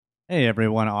Hey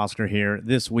everyone, Oscar here.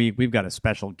 This week we've got a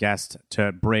special guest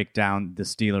to break down the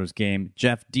Steelers game.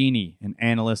 Jeff Deeny, an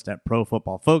analyst at Pro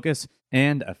Football Focus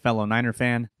and a fellow Niner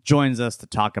fan, joins us to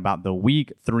talk about the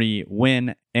Week 3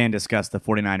 win and discuss the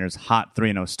 49ers' hot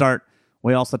 3-0 start.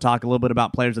 We also talk a little bit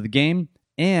about players of the game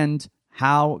and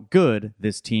how good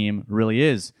this team really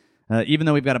is. Even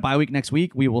though we've got a bye week next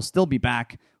week, we will still be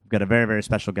back. We've got a very, very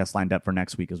special guest lined up for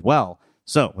next week as well.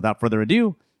 So without further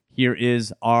ado, here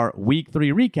is our Week 3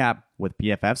 recap with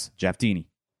PFF's Jeff Deeny.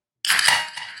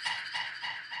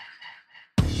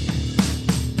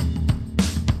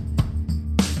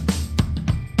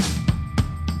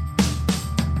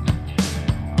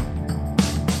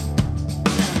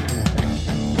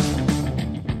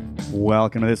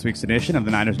 Welcome to this week's edition of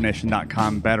the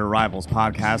NinersNation.com Better Rivals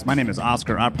podcast. My name is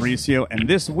Oscar Aparicio, and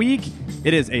this week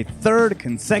it is a third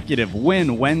consecutive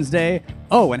win Wednesday.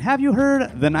 Oh, and have you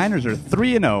heard? The Niners are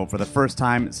 3-0 for the first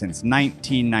time since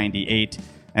 1998.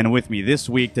 And with me this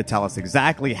week to tell us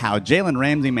exactly how Jalen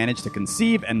Ramsey managed to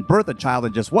conceive and birth a child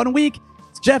in just 1 week,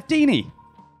 it's Jeff Deeny.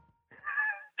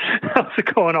 How's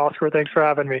it going, Oscar? Thanks for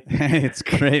having me. It's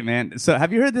great, man. So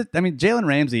have you heard that? I mean, Jalen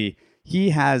Ramsey,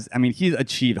 he's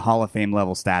achieved Hall of Fame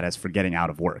level status for getting out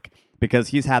of work because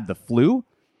he's had the flu,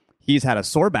 he's had a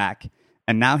sore back,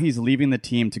 and now he's leaving the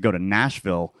team to go to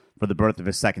Nashville for the birth of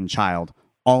his second child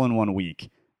all in 1 week.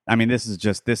 I mean, this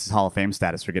is Hall of Fame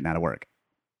status for getting out of work.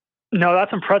 No,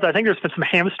 that's impressive. I think there's been some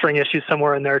hamstring issues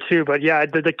somewhere in there too. But yeah,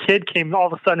 the kid came all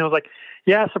of a sudden. It was like,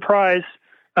 yeah, surprise.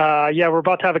 Yeah, we're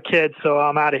about to have a kid, so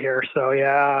I'm out of here. So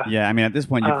yeah. Yeah, I mean, at this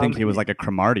point, you'd think he was like a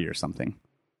Cromartie or something.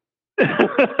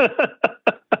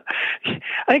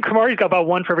 I think Cromartie's got about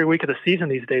one for every week of the season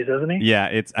these days, isn't he?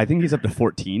 Yeah, I think he's up to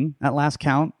 14 at last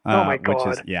count. Oh my God!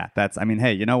 Which is, I mean,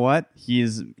 hey, you know what?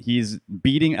 He's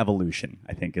beating evolution,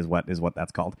 I think is what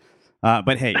that's called.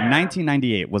 But hey,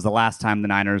 1998 was the last time the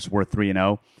Niners were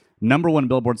 3-0. Number one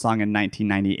Billboard song in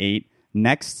 1998.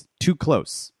 Next, Too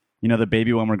Close. You know the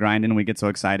Baby When We're Grinding, we get so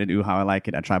excited. Ooh, how I like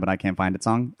it. I try, but I can't find it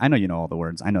song. I know you know all the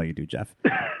words. I know you do, Jeff.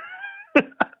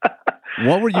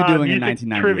 What were you doing in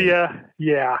 1998? Trivia,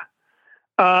 yeah.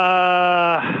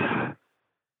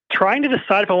 Trying to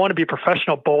decide if I want to be a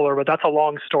professional bowler, but that's a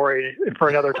long story for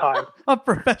another time. A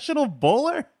professional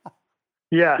bowler?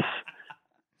 Yes.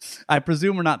 I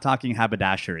presume we're not talking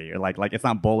haberdashery or like it's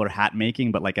not bowler hat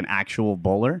making, but like an actual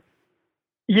bowler.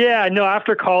 Yeah, no,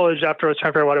 after college, after I was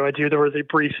trying to figure out what I would do, there was a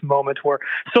brief moment where,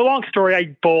 so long story,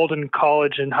 I bowled in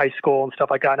college and high school and stuff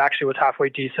like that, and actually was halfway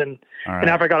decent. Right. And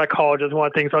after I got out of college, it was one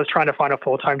of the things I was trying to find a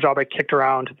full-time job I kicked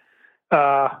around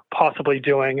possibly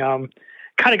doing. Kind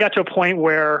of got to a point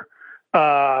where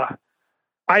I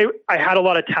had a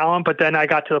lot of talent, but then I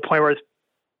got to the point where I was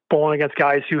bowling against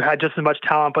guys who had just as much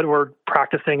talent, but were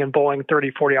practicing and bowling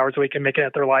 30, 40 hours a week and making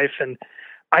it their life. And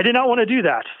I did not want to do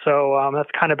that. So that's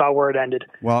kind of about where it ended.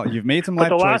 Well, you've made some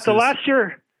life choices. The last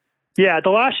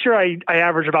year I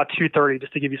averaged about 230,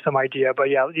 just to give you some idea. But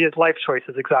yeah, life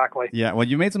choices, exactly. Yeah, well,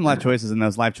 you made some life choices, and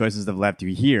those life choices have left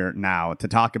you here now to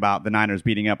talk about the Niners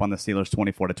beating up on the Steelers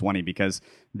 24-20 because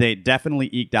they definitely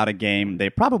eked out a game they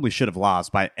probably should have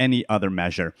lost by any other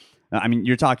measure. I mean,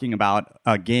 you're talking about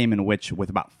a game in which, with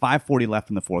about 5:40 left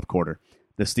in the fourth quarter,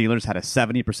 the Steelers had a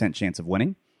 70% chance of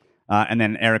winning. And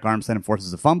then Eric Armstead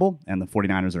forces a fumble, and the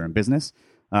 49ers are in business.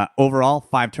 Overall,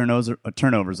 5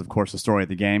 turnovers, of course, the story of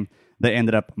the game. They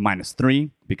ended up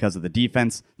 -3 because of the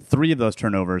defense. 3 of those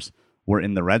turnovers were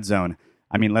in the red zone.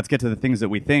 I mean, let's get to the things that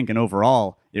we think. And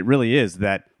overall, it really is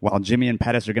that while Jimmy and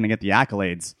Pettis are going to get the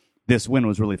accolades, this win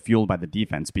was really fueled by the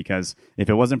defense, because if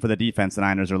it wasn't for the defense, the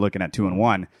Niners are looking at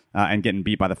 2-1 and getting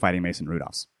beat by the Fighting Mason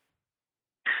Rudolphs.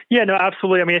 Yeah, no,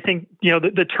 absolutely. I mean, I think,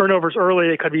 the turnovers early,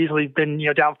 it could have easily been,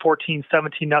 down 14,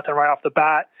 17, nothing right off the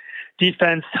bat.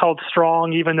 Defense held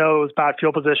strong, even though it was bad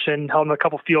field position, held them a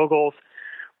couple field goals.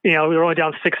 We were only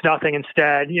down 6-0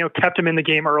 instead, kept them in the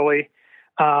game early.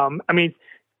 I mean,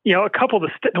 a couple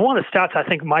of one of the stats, I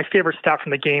think my favorite stat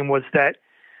from the game was that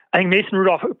I think Mason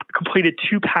Rudolph completed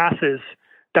 2 passes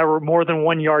that were more than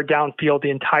 1 yard downfield the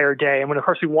entire day. And when, of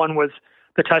course, one was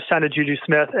the touchdown to Juju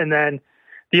Smith, and then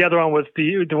the other one was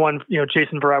the one,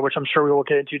 Jason Verrett, which I'm sure we will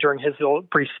get into during his little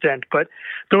brief stint. But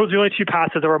those were the only 2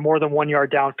 passes that were more than 1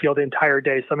 yard downfield the entire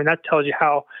day. So, I mean, that tells you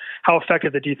how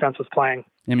effective the defense was playing.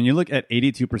 I mean, you look at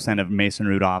 82% of Mason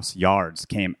Rudolph's yards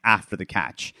came after the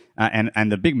catch.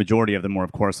 And the big majority of them were,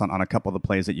 of course, on a couple of the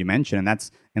plays that you mentioned. And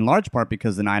that's in large part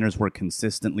because the Niners were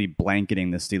consistently blanketing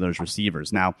the Steelers'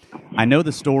 receivers. Now, I know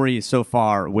the story so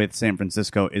far with San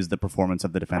Francisco is the performance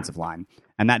of the defensive line.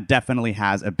 And that definitely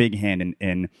has a big hand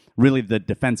in really the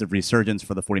defensive resurgence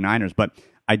for the 49ers. But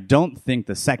I don't think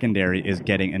the secondary is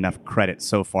getting enough credit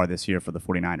so far this year for the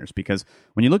 49ers, because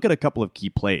when you look at a couple of key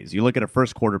plays, you look at a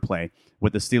first quarter play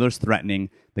with the Steelers threatening,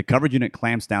 the coverage unit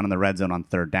clamps down in the red zone on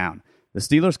third down. The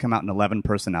Steelers come out in 11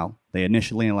 personnel. They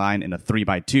initially align in a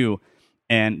 3-by-2,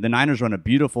 and the Niners run the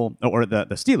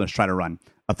Steelers try to run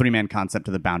a 3-man concept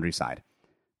to the boundary side.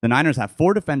 The Niners have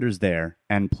 4 defenders there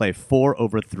and play 4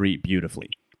 over 3 beautifully.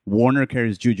 Warner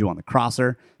carries Juju on the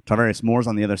crosser. Tarvarius Moore's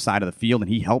on the other side of the field, and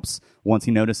he helps once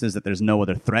he notices that there's no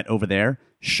other threat over there.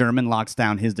 Sherman locks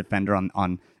down his defender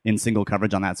in single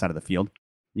coverage on that side of the field.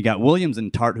 You got Williams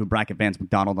and Tart who bracket Vance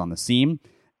McDonald on the seam,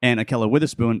 and Akella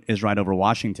Witherspoon is right over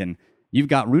Washington. You've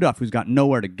got Rudolph who's got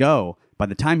nowhere to go. By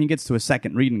the time he gets to a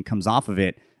second read and comes off of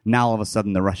it, now all of a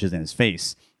sudden the rush is in his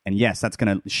face. And yes, that's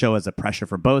going to show as a pressure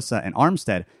for Bosa and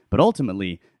Armstead, but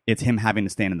ultimately it's him having to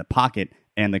stand in the pocket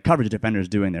and the coverage defenders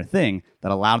doing their thing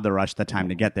that allowed the rush the time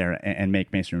to get there and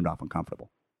make Mason Rudolph uncomfortable.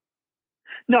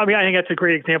 No, I mean, I think that's a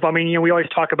great example. I mean, we always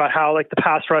talk about how like the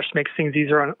pass rush makes things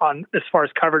easier on as far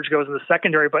as coverage goes in the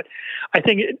secondary. But I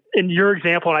think in your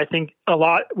example, and I think a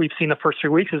lot we've seen the first 3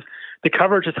 weeks is the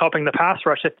coverage is helping the pass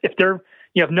rush. If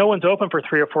if no one's open for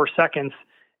 3 or 4 seconds,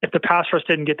 if the pass rush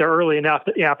didn't get there early enough,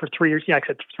 after 3 years, I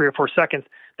said 3 or 4 seconds,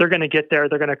 they're going to get there.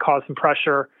 They're going to cause some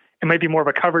pressure. It might be more of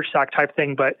a coverage sack type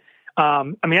thing, but I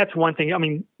mean, that's one thing. I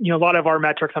mean, a lot of our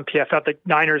metrics on PFF, the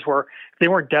Niners they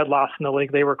weren't dead last in the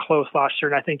league. They were close last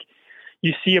year. And I think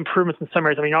you see improvements in some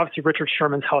areas. I mean, obviously Richard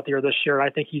Sherman's healthier this year, and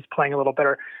I think he's playing a little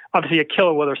better. Obviously,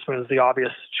 Akella Witherspoon is the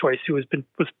obvious choice, who was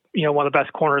one of the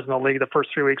best corners in the league the first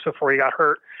 3 weeks before he got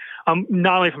hurt.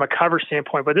 Not only from a coverage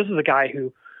standpoint, but this is a guy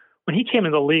who, when he came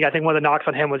into the league, I think one of the knocks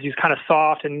on him was he was kind of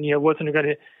soft and wasn't going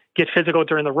to get physical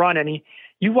during the run. And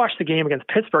you watch the game against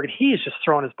Pittsburgh, and he is just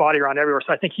throwing his body around everywhere.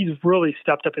 So I think he's really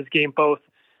stepped up his game both,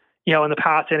 in the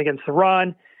pass and against the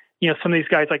run. Some of these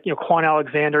guys like Quan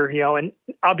Alexander, and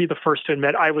I'll be the first to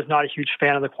admit I was not a huge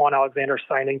fan of the Quan Alexander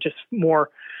signing, just more,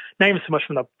 not even so much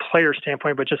from the player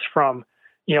standpoint, but just from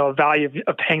value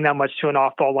of paying that much to an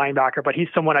off-ball linebacker. But he's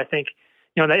someone I think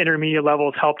that intermediate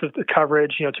level has helped with the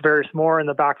coverage. Tarvarius Moore in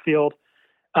the backfield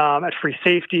at free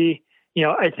safety.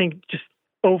 I think just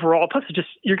overall, plus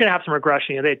you're going to have some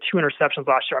regression. They had 2 interceptions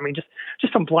last year. I mean,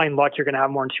 just from blind luck, you're going to have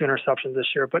more than 2 interceptions this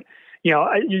year. But you're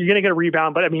going to get a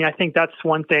rebound. But I mean, I think that's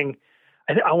one thing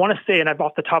I want to say, and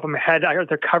off the top of my head, I heard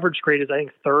their coverage grade is I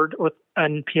think 3rd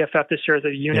in PFF this year as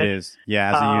a unit. It is,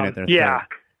 yeah, as a unit. They're yeah. 3rd.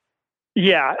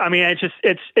 Yeah, I mean,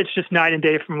 it's just night and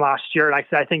day from last year. And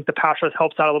I think the pass rush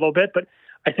helps out a little bit, but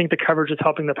I think the coverage is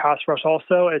helping the pass rush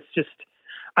also. It's just,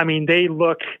 I mean, they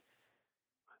look.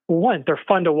 One, they're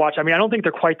fun to watch. I mean, I don't think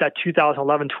they're quite that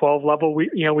 2011-12 level we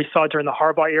saw during the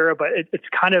Harbaugh era, but you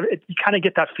kind of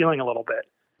get that feeling a little bit.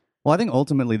 Well, I think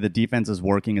ultimately the defense is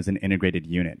working as an integrated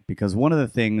unit, because one of the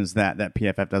things that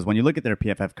PFF does, when you look at their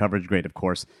PFF coverage grade, of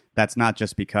course, that's not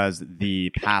just because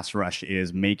the pass rush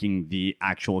is making the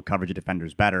actual coverage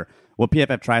defenders better. What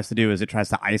PFF tries to do is it tries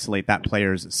to isolate that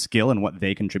player's skill and what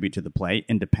they contribute to the play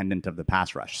independent of the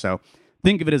pass rush. So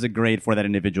think of it as a grade for that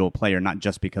individual player, not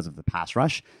just because of the pass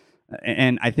rush.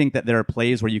 And I think that there are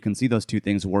plays where you can see those two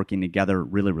things working together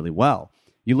really, really well.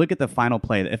 You look at the final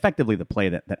play, effectively the play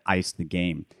that iced the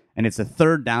game, and it's a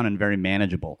 3rd down and very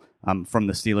manageable from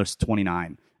the Steelers'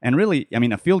 29. And really, I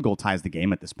mean, a field goal ties the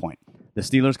game at this point. The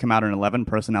Steelers come out in 11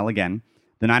 personnel again.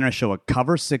 The Niners show a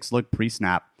cover 6 look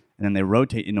pre-snap, and then they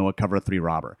rotate into a cover 3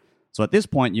 robber. So at this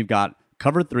point, you've got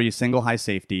cover 3, single high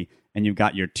safety, and you've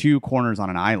got your 2 corners on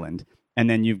an island. And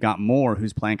then you've got Moore,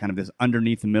 who's playing kind of this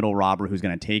underneath the middle robber who's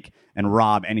going to take and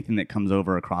rob anything that comes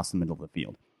over across the middle of the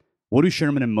field. What do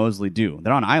Sherman and Mosley do?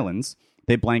 They're on islands.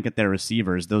 They blanket their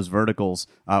receivers. Those verticals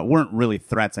weren't really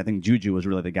threats. I think Juju was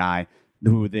really the guy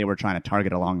who they were trying to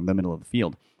target along the middle of the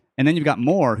field. And then you've got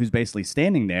Moore, who's basically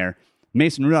standing there.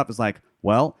 Mason Rudolph is like,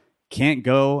 well, can't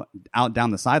go out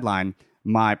down the sideline.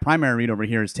 My primary read over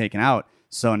here is taken out.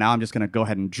 So now I'm just going to go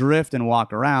ahead and drift and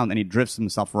walk around. And he drifts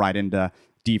himself right into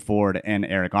D Ford and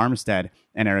Eric Armstead,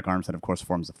 and Eric Armstead, of course,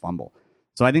 forms a fumble.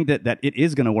 So I think that it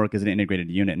is going to work as an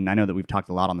integrated unit, and I know that we've talked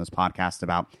a lot on this podcast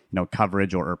about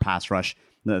coverage or pass rush.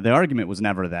 The argument was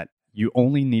never that you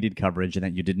only needed coverage and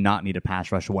that you did not need a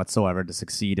pass rush whatsoever to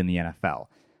succeed in the NFL.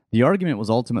 The argument was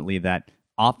ultimately that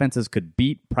offenses could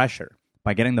beat pressure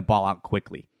by getting the ball out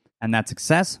quickly, and that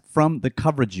success from the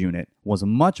coverage unit was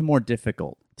much more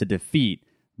difficult to defeat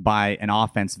by an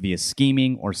offense via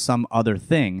scheming or some other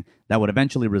thing that would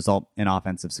eventually result in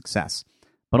offensive success.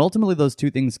 But ultimately, those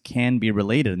two things can be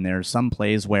related, and there are some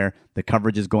plays where the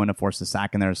coverage is going to force a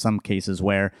sack, and there are some cases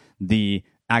where the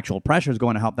actual pressure is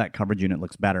going to help that coverage unit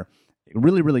looks better.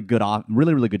 Really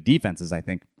good defenses, I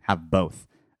think, have both.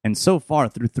 And so far,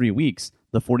 through 3 weeks,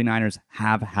 the 49ers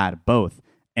have had both.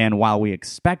 And while we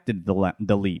expected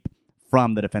the leap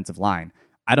from the defensive line,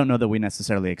 I don't know that we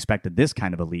necessarily expected this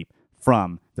kind of a leap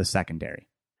from the secondary.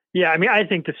 Yeah, I mean, I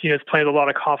think this unit's played with a lot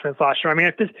of confidence last year. I mean,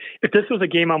 if this was a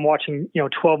game I'm watching,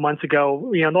 12 months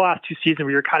ago, in the last two seasons,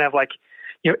 we were kind of like,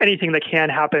 anything that can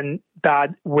happen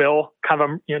bad will kind of,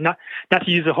 not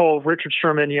to use the whole Richard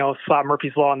Sherman, slap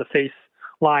Murphy's Law in the face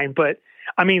line. But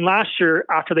I mean, last year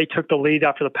after they took the lead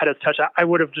after the Pettis touch, I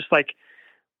would have just like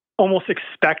almost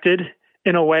expected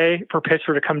in a way for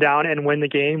Pittsburgh to come down and win the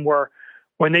game, where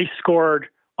when they scored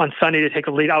on Sunday to take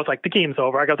the lead, I was like, the game's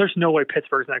over. I go, there's no way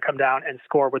Pittsburgh's going to come down and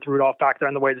score with Rudolph back there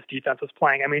and the way this defense was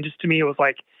playing. I mean, just to me, it was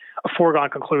like a foregone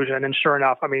conclusion. And sure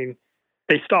enough, I mean,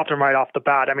 they stopped him right off the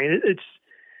bat. I mean, it's,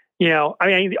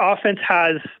 the offense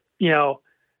has,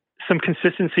 some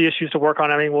consistency issues to work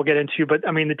on. I mean, we'll get into, but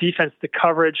I mean, the defense, the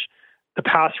coverage, the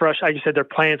pass rush, like you said, they're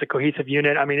playing as a cohesive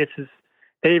unit. I mean,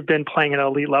 they've been playing at an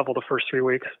elite level the first 3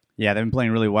 weeks. Yeah, they've been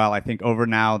playing really well. I think over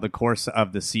now the course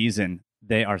of the season,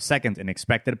 they are second in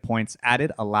expected points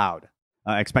added allowed.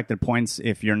 Expected points,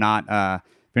 if you're not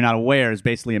aware, is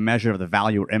basically a measure of the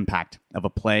value or impact of a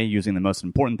play using the most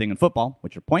important thing in football,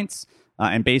 which are points.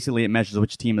 And basically, it measures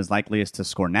which team is likeliest to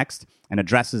score next and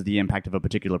addresses the impact of a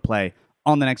particular play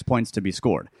on the next points to be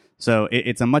scored. So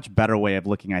it's a much better way of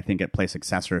looking, I think, at play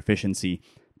success or efficiency,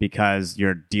 because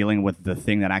you're dealing with the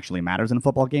thing that actually matters in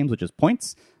football games, which is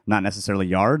points, not necessarily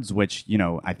yards, which,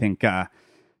 I think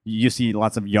you see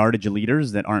lots of yardage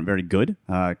leaders that aren't very good.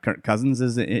 Kirk Cousins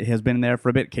has been there for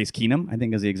a bit. Case Keenum, I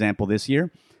think, is the example this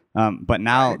year. But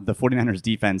now the 49ers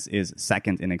defense is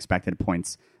second in expected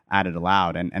points added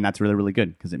allowed, and that's really, really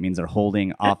good because it means they're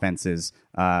holding offenses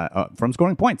from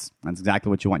scoring points. That's exactly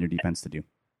what you want your defense to do.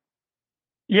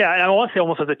 Yeah, and I want to say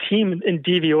almost as a team in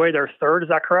DVOA, they're third. Is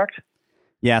that correct?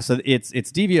 Yeah, so it's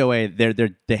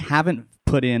DVOA. They haven't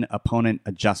put in opponent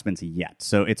adjustments yet,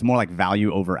 so it's more like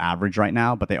value over average right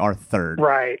now. But they are third,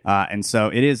 right? And so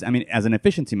it is. I mean, as an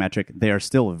efficiency metric, they are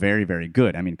still very, very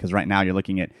good. I mean, because right now you're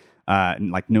looking at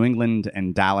like New England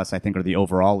and Dallas, I think, are the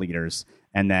overall leaders,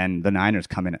 and then the Niners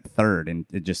come in at third, and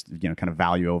it just kind of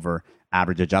value over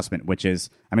average adjustment, which is,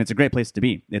 I mean, it's a great place to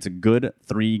be. It's a good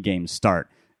 3-game start.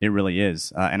 It really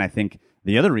is, and I think.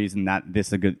 The other reason that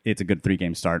it's a good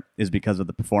 3-game start is because of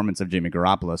the performance of Jimmy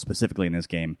Garoppolo, specifically in this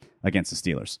game against the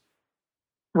Steelers.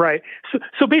 Right.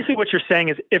 So basically what you're saying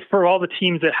is, if for all the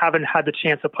teams that haven't had the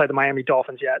chance to play the Miami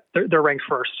Dolphins yet, they're ranked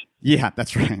first. Yeah,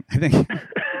 that's right. I think,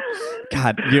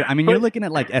 God, you're looking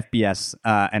at like FBS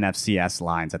and FCS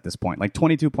lines at this point, like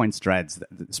 22-point spreads.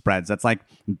 That's like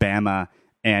Bama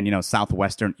and,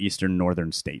 Southwestern, Eastern,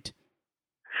 Northern State.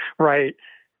 Right.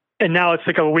 And now it's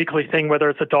like a weekly thing, whether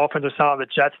it's the Dolphins or some of the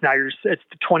Jets. Now it's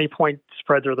the 20-point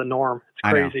spreads are the norm.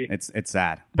 It's crazy. I know. It's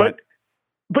sad. But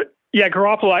yeah,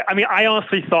 Garoppolo. I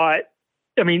honestly thought.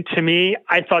 I mean, to me,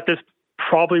 I thought this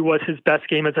probably was his best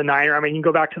game as a Niner. I mean, you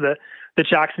can go back to the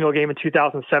Jacksonville game in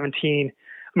 2017.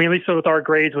 I mean, at least with our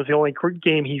grades, was the only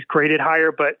game he's graded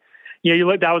higher. But you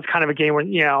look, that was kind of a game when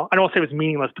I don't want to say it was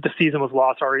meaningless, but the season was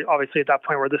lost already. Obviously, at that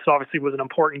point, where this obviously was an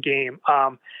important game.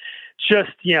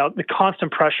 Just, the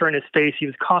constant pressure in his face. He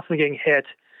was constantly getting hit.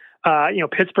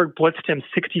 Pittsburgh blitzed him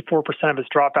 64% of his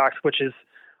dropbacks, which is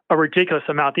a ridiculous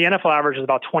amount. The NFL average is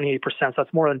about 28%, so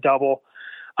that's more than double.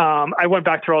 I went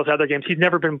back through all his other games. He's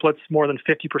never been blitzed more than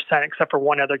 50%, except for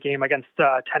one other game against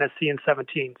Tennessee in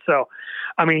 17. So,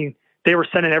 I mean, they were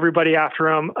sending everybody after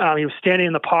him. He was standing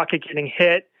in the pocket, getting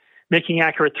hit, making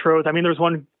accurate throws. I mean, there was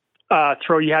one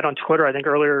throw you had on Twitter, I think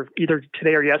earlier, either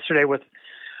today or yesterday, with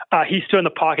he stood in the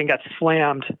pocket and got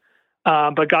slammed,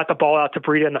 but got the ball out to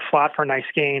Breida in the flat for a nice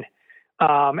gain,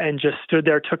 and just stood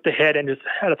there, took the hit, and just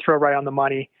had a throw right on the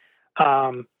money.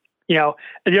 The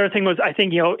other thing was, I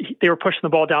think, they were pushing the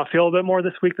ball downfield a bit more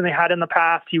this week than they had in the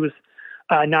past. He was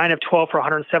 9 of 12 for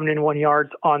 171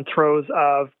 yards on throws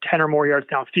of 10 or more yards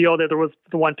downfield. There was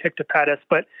the one pick to Pettis,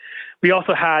 but we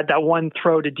also had that one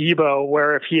throw to Debo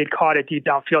where if he had caught it deep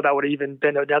downfield, that would have even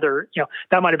been another,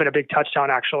 that might have been a big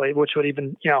touchdown actually, which would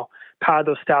even, pad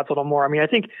those stats a little more. I mean, I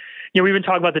think, we've been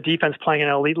talking about the defense playing at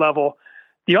an elite level.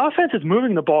 The offense is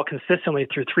moving the ball consistently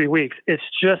through 3 weeks. It's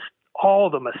just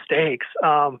all the mistakes.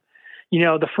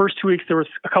 The first 2 weeks, there was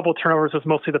a couple of turnovers, was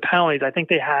mostly the penalties. I think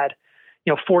they had,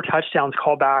 4 touchdowns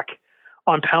called back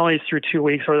on penalties through 2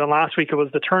 weeks, or then last week it was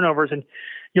the turnovers. And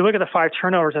you look at the 5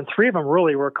 turnovers, and 3 of them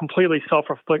really were completely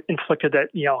self-inflicted that,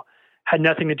 had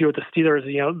nothing to do with the Steelers.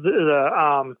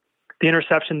 The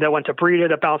interception that went to Breida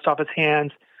that bounced off his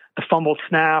hands, the fumbled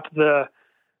snap,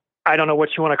 I don't know what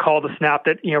you want to call the snap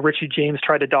that, Richie James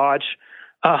tried to dodge.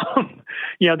 That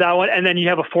one. And then you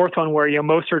have a fourth one where,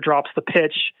 Mostert drops the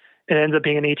pitch it ends up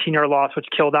being an 18-yard loss, which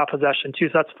killed that possession too.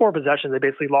 So that's 4 possessions they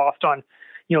basically lost on,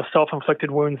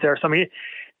 self-inflicted wounds there. So I mean,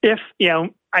 if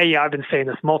I've been saying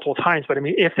this multiple times, but I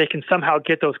mean, if they can somehow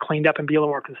get those cleaned up and be a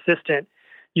little more consistent,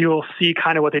 you'll see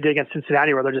kind of what they did against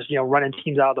Cincinnati, where they're just running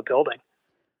teams out of the building.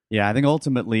 Yeah, I think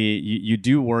ultimately you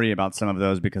do worry about some of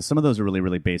those because some of those are really,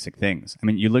 really basic things. I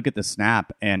mean, you look at the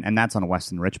snap, and that's on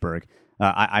Weston Richburg.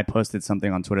 I posted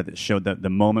something on Twitter that showed the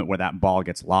moment where that ball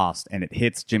gets lost and it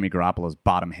hits Jimmy Garoppolo's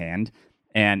bottom hand.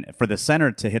 And for the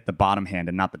center to hit the bottom hand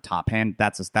and not the top hand,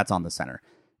 that's on the center.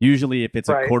 Usually, if it's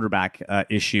a quarterback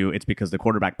issue, it's because the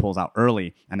quarterback pulls out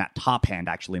early and that top hand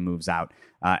actually moves out.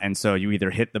 And so you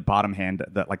either hit the bottom hand,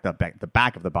 the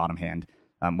back of the bottom hand,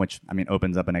 which, I mean,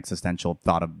 opens up an existential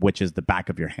thought of which is the back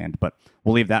of your hand. But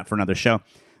we'll leave that for another show.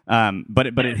 But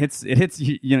it hits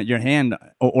your hand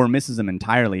or misses him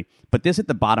entirely. But this hit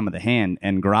the bottom of the hand,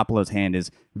 and Garoppolo's hand is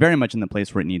very much in the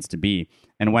place where it needs to be.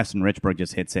 And Weston Richburg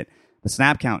just hits it. The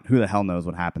snap count, who the hell knows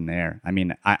what happened there? I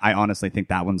mean, I honestly think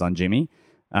that one's on Jimmy.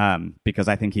 Because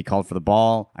I think he called for the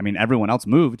ball. I mean, everyone else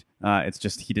moved. It's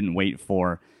just he didn't wait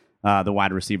for the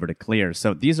wide receiver to clear.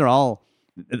 So these are all,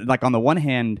 like, on the one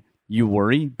hand, you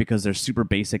worry because they're super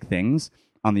basic things.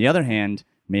 On the other hand,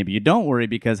 maybe you don't worry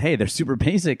because, hey, they're super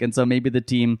basic, and so maybe the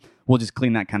team will just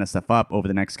clean that kind of stuff up over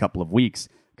the next couple of weeks,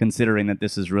 considering that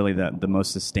this is really the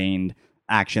most sustained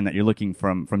action that you're looking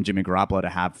from Jimmy Garoppolo to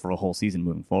have for a whole season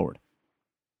moving forward.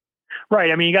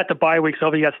 Right. I mean, you got the bye week, so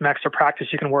if you got some extra practice,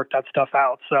 you can work that stuff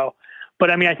out. So, but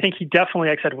I mean, I think he definitely,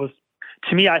 like I said,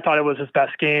 to me, I thought it was his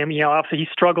best game. Obviously he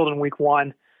struggled in week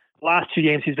 1. The last 2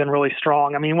 games, he's been really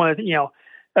strong. I mean, one of the,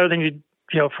 other things,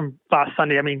 from last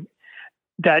Sunday, I mean,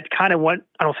 that kind of went,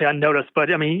 I don't say unnoticed,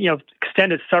 but I mean,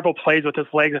 extended several plays with his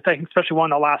legs. I think especially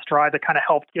one on the last drive that kind of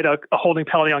helped get a holding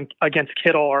penalty against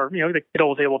Kittle, or, that Kittle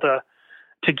was able to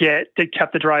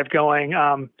kept the drive going.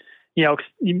 He's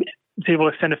able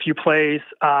to extend a few plays.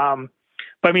 But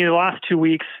I mean, the last 2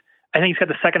 weeks, I think he's got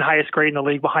the second highest grade in the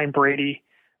league behind Brady.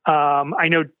 I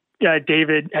know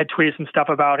David had tweeted some stuff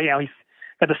about, he's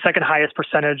got the second highest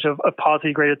percentage of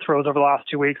positively graded throws over the last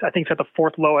 2 weeks. I think he's got the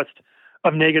 4th lowest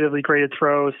of negatively graded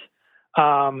throws.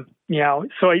 So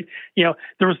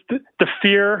there was the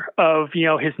fear of,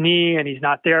 his knee and he's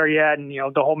not there yet. And,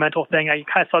 the whole mental thing, you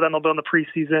kind of saw that a little bit in the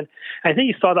preseason. I think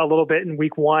you saw that a little bit in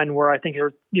week 1 where I think it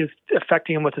was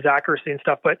affecting him with his accuracy and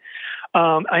stuff. But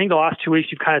I think the last 2 weeks,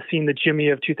 you've kind of seen the Jimmy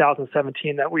of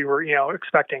 2017 that we were,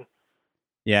 expecting.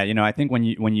 Yeah, I think when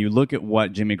you look at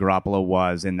what Jimmy Garoppolo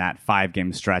was in that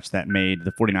 5-game stretch that made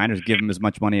the 49ers give him as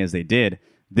much money as they did,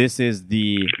 this is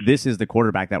the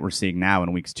quarterback that we're seeing now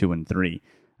in weeks 2 and 3.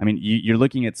 I mean, you're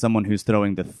looking at someone who's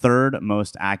throwing the 3rd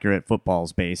most accurate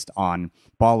footballs based on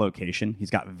ball location. He's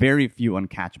got very few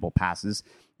uncatchable passes.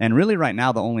 And really right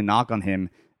now, the only knock on him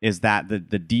is that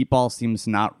the deep ball seems to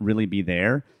not really be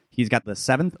there. He's got the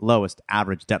 7th lowest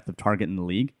average depth of target in the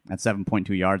league at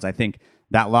 7.2 yards. I think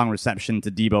that long reception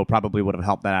to Debo probably would have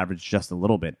helped that average just a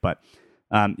little bit. But,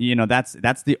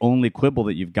 that's the only quibble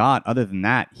that you've got. Other than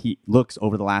that, he looks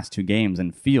over the last 2 games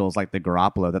and feels like the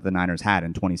Garoppolo that the Niners had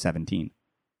in 2017.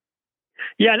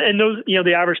 Yeah, and those,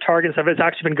 the average target stuff has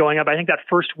actually been going up. I think that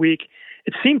first week,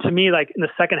 it seemed to me like in the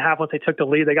second half, once they took the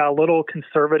lead, they got a little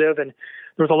conservative, and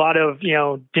there was a lot of,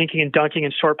 dinking and dunking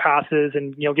and short passes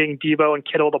and, getting Debo and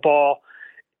Kittle the ball,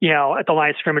 at the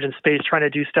line of scrimmage in space, trying to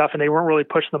do stuff. And they weren't really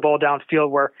pushing the ball downfield,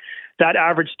 where that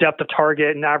average depth of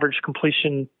target and average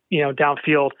completion,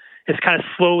 downfield has kind of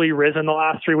slowly risen the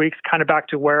last 3 weeks, kind of back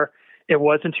to where it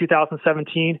was in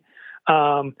 2017.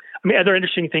 I mean, other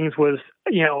interesting things was,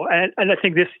 and I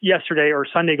think this yesterday or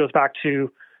Sunday goes back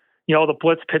to, the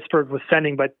blitz Pittsburgh was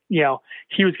sending, but,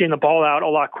 he was getting the ball out a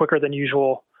lot quicker than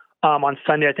usual. On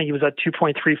Sunday, I think he was at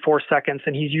 2.34 seconds,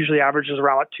 and he usually averages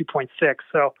around 2.6.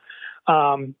 So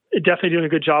definitely doing a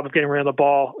good job of getting rid of the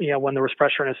ball, when there was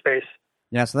pressure in his face.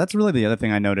 Yeah, so that's really the other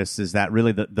thing I noticed is that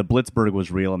really the Blitzburgh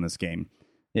was real in this game.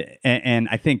 And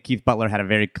I think Keith Butler had a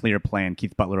very clear plan.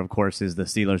 Keith Butler, of course, is the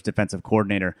Steelers' defensive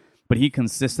coordinator, but he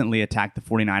consistently attacked the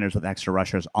 49ers with extra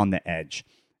rushers on the edge.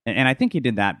 And I think he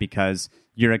did that because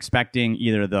you're expecting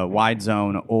either the wide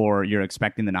zone or you're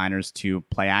expecting the Niners to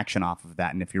play action off of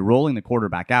that. And if you're rolling the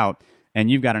quarterback out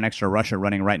and you've got an extra rusher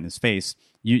running right in his face,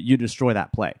 you destroy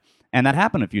that play. And that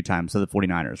happened a few times to the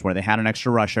 49ers, where they had an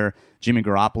extra rusher. Jimmy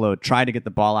Garoppolo tried to get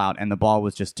the ball out, and the ball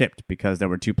was just tipped because there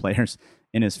were 2 players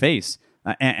in his face.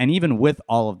 And even with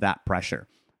all of that pressure,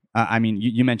 I mean,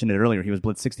 you mentioned it earlier, he was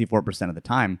blitzed 64% of the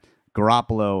time.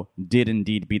 Garoppolo did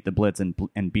indeed beat the blitz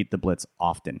and beat the blitz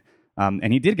often.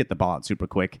 And he did get the ball out super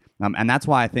quick. And that's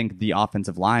why I think the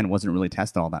offensive line wasn't really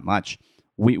tested all that much.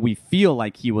 we feel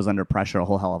like he was under pressure a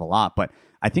whole hell of a lot, but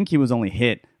I think he was only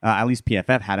hit, at least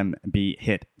PFF had him be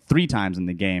hit 3 times in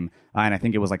the game, and I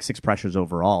think it was like 6 pressures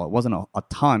overall. It wasn't a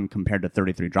ton compared to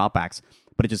 33 dropbacks,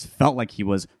 but it just felt like he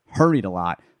was hurried a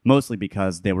lot, mostly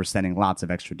because they were sending lots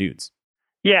of extra dudes.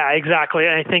 Yeah, exactly.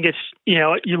 And I think it's,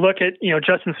 you look at,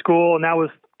 Justin School, and that was,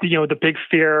 the big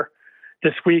fear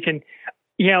this week. And,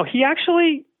 he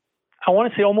actually, I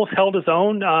want to say, almost held his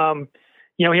own.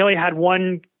 He only had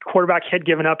 1 quarterback hit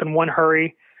given up and 1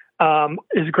 hurry.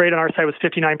 His grade on our side was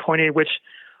 59.8, which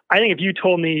I think if you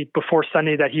told me before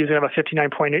Sunday that he was going to have a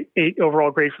 59.8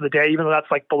 overall grade for the day, even though that's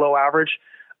like below average,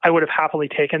 I would have happily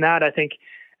taken that. I think,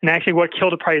 and actually what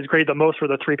killed probably his grade the most were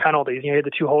the 3 penalties. He had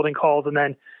the 2 holding calls, and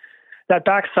then that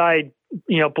backside,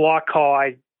 block call,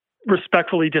 I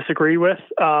respectfully disagree with.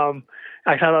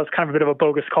 I thought that was kind of a bit of a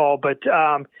bogus call, but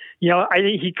I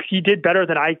think he did better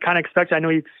than I kind of expected. I know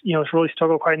he's really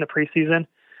struggled quite in the preseason.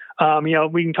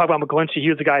 We can talk about McGlinchey. He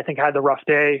was the guy I think had the rough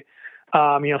day.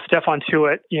 Stephon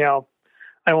Tuitt,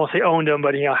 I won't say owned him,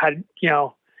 but had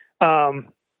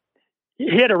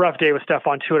he had a rough day with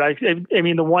Stephon Tuitt. I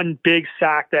mean, the one big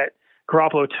sack that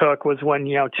Garoppolo took was when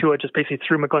Tuitt just basically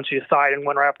threw McGlinchey aside and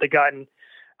went right up the gut. And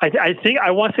I think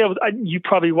I want to say you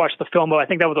probably watched the film, but I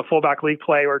think that was a fullback league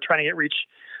play where trying to get reach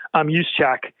use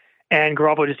check, and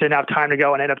Garoppolo just didn't have time to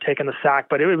go and ended up taking the sack.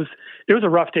 But it was a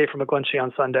rough day for McGlinchey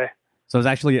on Sunday. So it was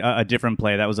actually a different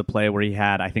play. That was a play where he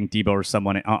had, I think, Debo or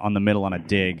someone on the middle on a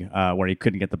dig where he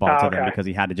couldn't get the ball to them because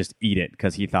he had to just eat it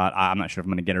because he thought, I'm not sure if I'm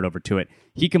going to get it over to it.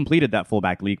 He completed that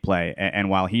fullback league play, and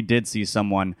while he did see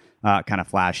someone kind of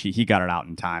flash, he got it out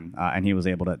in time, and he was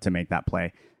able to make that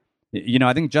play.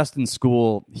 I think Justin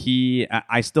School,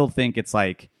 I still think it's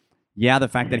like, yeah, the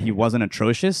fact that he wasn't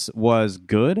atrocious was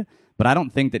good, but I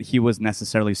don't think that he was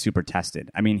necessarily super tested.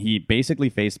 I mean, he basically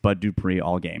faced Bud Dupree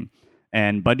all game.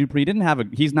 And Bud Dupree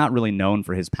he's not really known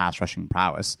for his pass rushing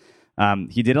prowess.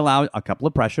 He did allow a couple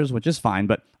of pressures, which is fine,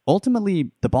 but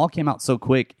ultimately the ball came out so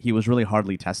quick, he was really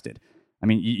hardly tested. I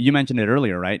mean, you mentioned it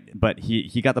earlier, right? But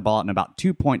he got the ball out in about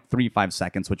 2.35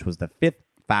 seconds, which was the 5th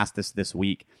fastest this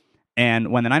week.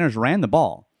 And when the Niners ran the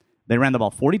ball, they ran the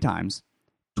ball 40 times.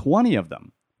 20 of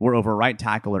them were over right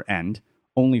tackle or end.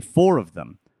 Only 4 of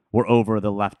them were over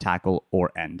the left tackle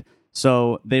or end.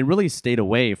 So they really stayed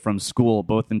away from School,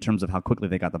 both in terms of how quickly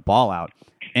they got the ball out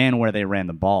and where they ran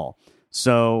the ball.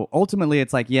 So ultimately,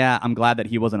 it's like, yeah, I'm glad that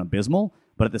he wasn't abysmal,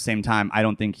 but at the same time, I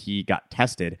don't think he got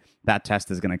tested. That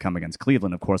test is going to come against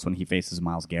Cleveland, of course, when he faces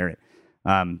Myles Garrett.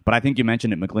 But I think you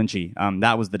mentioned it, McGlinchey.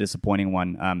 That was the disappointing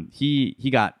one. He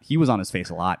was on his face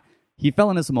a lot. He fell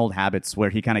into some old habits where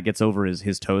he kind of gets over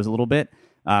his toes a little bit.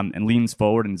 And leans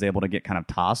forward and is able to get kind of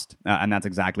tossed, and that's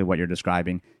exactly what you're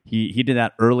describing. He did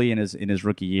that early in his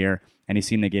rookie year, and he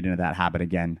seemed to get into that habit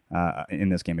again in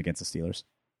this game against the Steelers.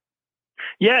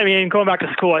 Yeah, I mean, going back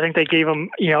to School, I think they gave him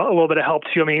a little bit of help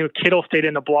too. I mean, Kittle stayed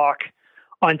in the block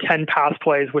on 10 pass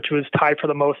plays, which was tied for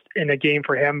the most in a game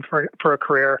for him for a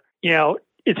career.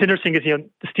 It's interesting because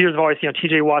the Steelers have always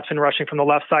T.J. Watt's been rushing from the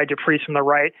left side, Dupree's from the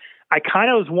right. I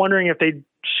kind of was wondering if they'd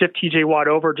shift T.J. Watt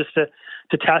over just to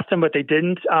test him, but they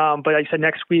didn't. But like I said,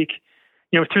 next week,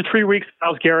 through 3 weeks,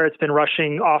 Myles Garrett's been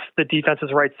rushing off the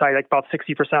defense's right side like about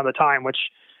 60% of the time, which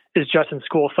is Justin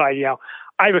School's side.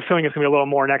 I have a feeling it's going to be a little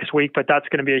more next week, but that's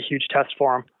going to be a huge test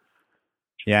for him.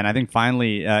 Yeah, and I think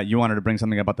finally you wanted to bring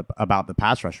something about the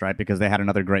pass rush, right? Because they had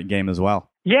another great game as well.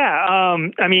 Yeah,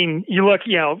 I mean, you look,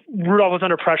 Rudolph was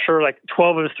under pressure, like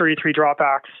 12 of his 33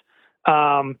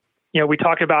 dropbacks. We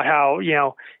talked about how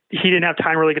he didn't have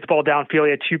time to really get the ball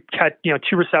downfield. He had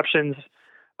two receptions.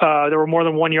 There were more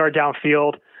than 1 yard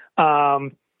downfield.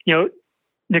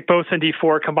 Nick Bosa and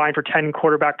D4 combined for 10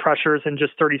 quarterback pressures and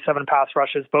just 37 pass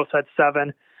rushes. Both had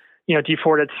 7.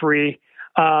 D4 had 3.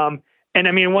 And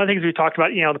I mean, one of the things we talked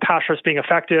about, the pass rush being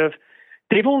effective,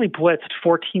 they've only blitzed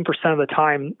 14% of the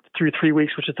time through 3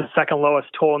 weeks, which is the second lowest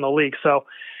total in the league. So,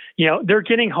 they're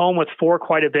getting home with 4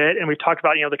 quite a bit. And we've talked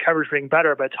about, the coverage being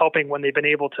better, but it's helping when they've been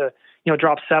able to,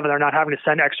 drop 7. They're not having to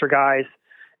send extra guys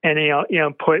and,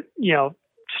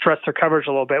 stress their coverage a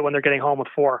little bit when they're getting home with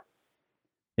 4.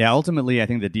 Yeah, ultimately, I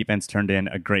think the defense turned in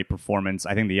a great performance.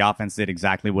 I think the offense did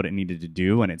exactly what it needed to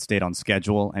do, and it stayed on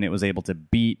schedule, and it was able to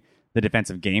beat the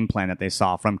defensive game plan that they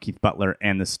saw from Keith Butler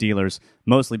and the Steelers,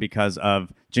 mostly because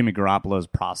of Jimmy Garoppolo's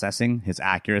processing, his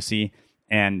accuracy,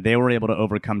 and they were able to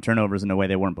overcome turnovers in a way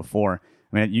they weren't before.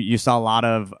 I mean, you saw a lot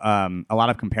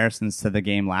of comparisons to the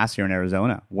game last year in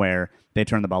Arizona, where they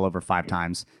turned the ball over 5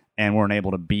 times and weren't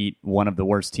able to beat one of the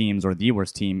worst teams or the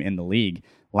worst team in the league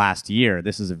last year.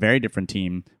 This is a very different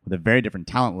team with a very different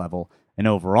talent level, and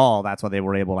overall, that's why they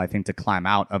were able, I think, to climb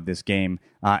out of this game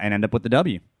and end up with the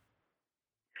W.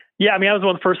 Yeah, I mean, that was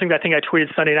one of the first things I think I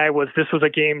tweeted Sunday night was this was a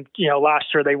game, last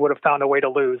year they would have found a way to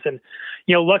lose. And,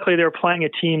 luckily they were playing a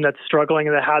team that's struggling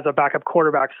and that has a backup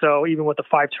quarterback. So even with the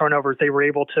 5 turnovers, they were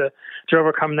able to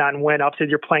overcome that and win. Obviously,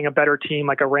 you're playing a better team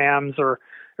like a Rams or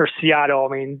Seattle.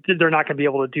 I mean, they're not going to be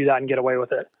able to do that and get away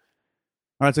with it.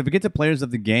 All right, so if we get to players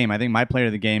of the game, I think my player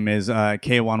of the game is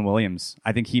K'Wan Williams.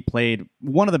 I think he played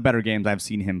one of the better games I've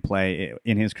seen him play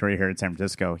in his career here at San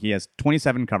Francisco. He has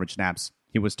 27 coverage snaps.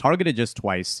 He was targeted just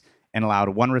twice and allowed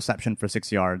 1 reception for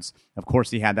 6 yards. Of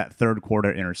course, he had that third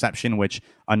quarter interception, which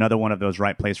another one of those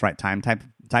right place, right time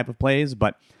type of plays.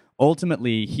 But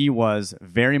ultimately, he was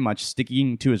very much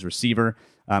sticking to his receiver.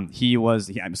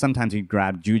 Sometimes he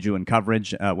grabbed Juju in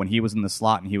coverage when he was in the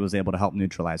slot, and he was able to help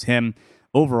neutralize him.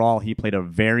 Overall, he played a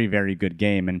very, very good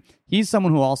game, and he's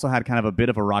someone who also had kind of a bit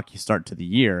of a rocky start to the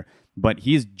year, but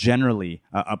he's generally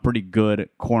a pretty good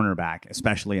cornerback,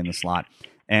 especially in the slot.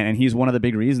 And he's one of the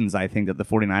big reasons, I think, that the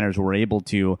 49ers were able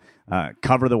to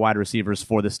cover the wide receivers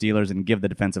for the Steelers and give the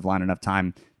defensive line enough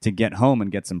time to get home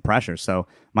and get some pressure. So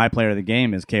my player of the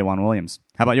game is K'Wan Williams.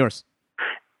 How about yours?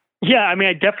 Yeah, I mean,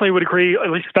 I definitely would agree, at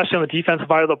least especially on the defensive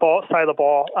side of the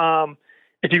ball.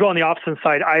 If you go on the opposite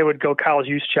side, I would go Kyle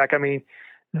Juszczyk. I mean,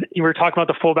 you were talking about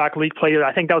the fullback league play.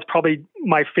 I think that was probably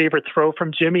my favorite throw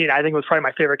from Jimmy, and I think it was probably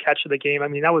my favorite catch of the game. I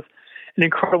mean, that was an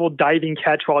incredible diving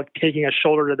catch while taking a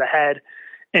shoulder to the head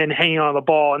and hanging on the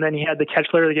ball. And then he had the catch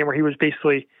later of the game where he was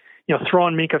basically,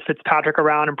 throwing Minkah Fitzpatrick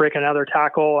around and breaking another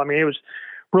tackle. I mean, it was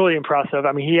really impressive.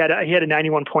 I mean, he had a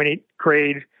 91.8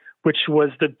 grade, which was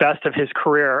the best of his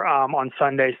career on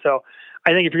Sunday. So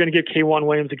I think if you're going to give K'Wan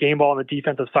Williams a game ball on the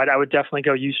defensive side, I would definitely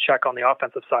go Juszczyk on the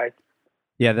offensive side.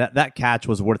 Yeah, that catch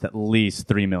was worth at least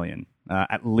 $3 million.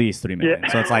 At least $3 million.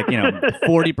 Yeah. So it's like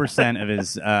 40%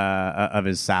 of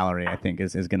his salary, I think,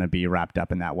 is going to be wrapped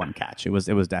up in that one catch. It was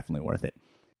definitely worth it.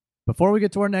 Before we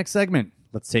get to our next segment,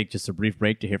 let's take just a brief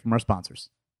break to hear from our sponsors.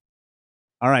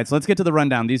 All right, so let's get to the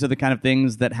rundown. These are the kind of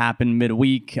things that happen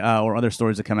midweek or other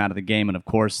stories that come out of the game. And of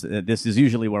course, this is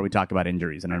usually where we talk about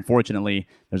injuries. And unfortunately,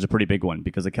 there's a pretty big one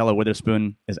because Ahkello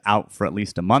Witherspoon is out for at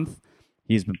least a month.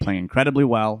 He's been playing incredibly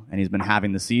well, and he's been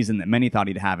having the season that many thought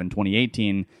he'd have in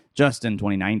 2018, just in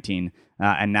 2019.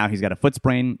 And now he's got a foot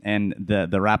sprain, and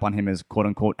the wrap on him is,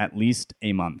 quote-unquote, at least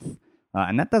a month.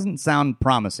 And that doesn't sound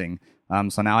promising.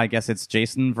 So now I guess it's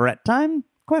Jason Verrett time?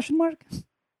 Question mark.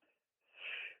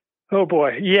 Oh,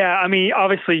 boy. Yeah, I mean,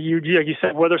 obviously, you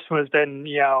said, Witherspoon has been,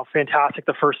 fantastic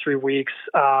the first 3 weeks.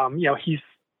 He's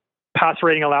pass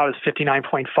rating allowed is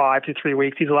 59.5 through 3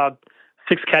 weeks. He's allowed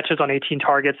 6 catches on 18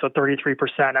 targets, so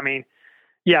 33%. I mean,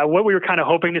 yeah, what we were kind of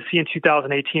hoping to see in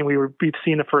 2018, we've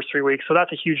seen the first 3 weeks. So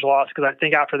that's a huge loss because I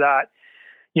think after that,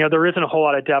 there isn't a whole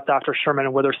lot of depth after Sherman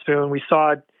and Witherspoon. We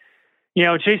saw,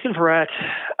 Jason Verrett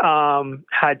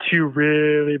had 2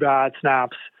 really bad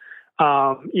snaps.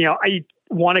 I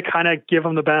want to kind of give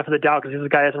him the benefit of the doubt because this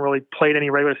guy hasn't really played any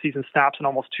regular season snaps in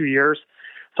almost 2 years.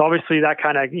 So obviously that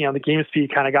kind of, the game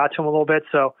speed kind of got to him a little bit.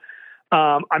 So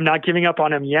I'm not giving up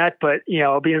on him yet, but,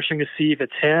 it'll be interesting to see if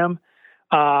it's him,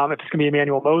 if it's going to be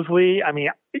Emmanuel Moseley. I mean,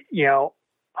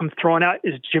 I'm throwing out,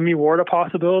 is Jimmy Ward a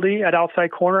possibility at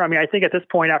outside corner? I mean, I think at this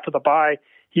point after the bye,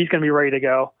 he's going to be ready to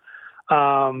go. They're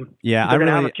going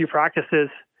to have a few practices.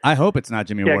 I hope it's not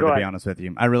Jimmy Ward, to be honest with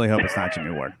you. I really hope it's not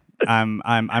Jimmy Ward.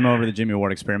 I'm over the Jimmy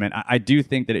Ward experiment. I do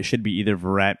think that it should be either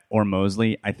Verrett or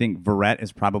Moseley. I think Verrett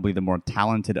is probably the more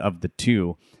talented of the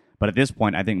two. But at this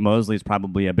point, I think Moseley is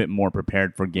probably a bit more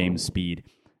prepared for game speed.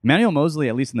 Emmanuel Moseley,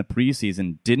 at least in the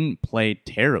preseason, didn't play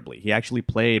terribly. He actually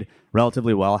played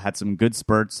relatively well, had some good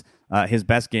spurts. His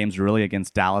best games were really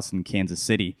against Dallas and Kansas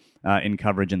City in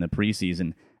coverage in the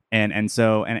preseason. And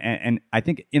so I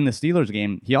think in the Steelers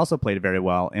game, he also played very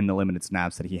well in the limited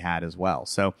snaps that he had as well.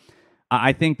 So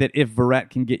I think that if Verrett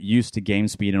can get used to game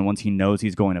speed and once he knows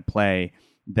he's going to play,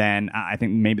 then I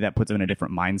think maybe that puts him in a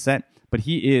different mindset. But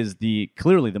he is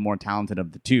clearly the more talented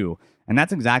of the two, and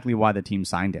that's exactly why the team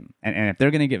signed him. And if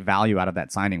they're going to get value out of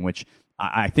that signing, which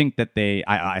I think that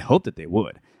I hope that they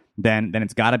would, then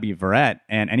it's got to be Verrett.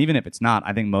 And even if it's not,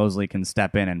 I think Moseley can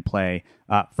step in and play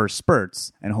for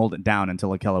spurts and hold it down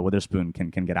until Ahkello Witherspoon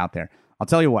can get out there. I'll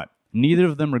tell you what, neither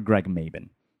of them are Greg Maben,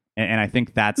 and I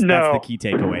think that's the key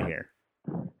takeaway here.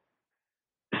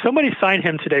 Somebody signed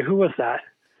him today. Who was that?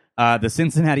 The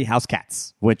Cincinnati House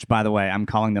Cats, which, by the way, I'm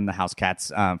calling them the House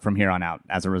Cats from here on out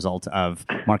as a result of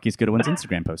Marquise Goodwin's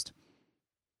Instagram post.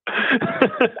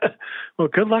 Well,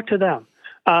 good luck to them.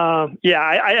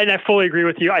 I fully agree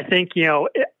with you. I think,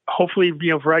 hopefully,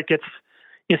 Verrett gets,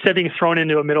 instead of being thrown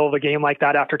into the middle of a game like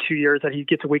that after 2 years, that he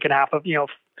gets a week and a half of,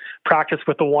 practice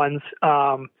with the ones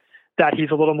that that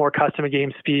he's a little more accustomed to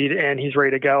game speed and he's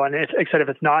ready to go. And except if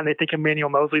it's not, and they think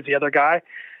Emmanuel Mosley's the other guy,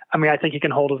 I mean, I think he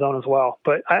can hold his own as well.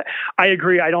 But I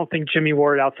agree. I don't think Jimmy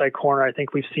Ward outside corner. I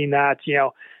think we've seen that. You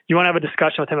know, you want to have a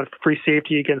discussion with him at free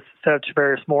safety against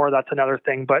Tarvarius Moore. That's another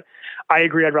thing. But I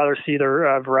agree. I'd rather see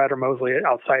either Verrett or Mosley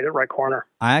outside at right corner.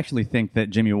 I actually think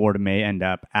that Jimmy Ward may end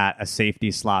up at a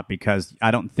safety slot because I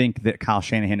don't think that Kyle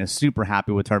Shanahan is super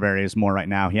happy with Tarvarius Moore right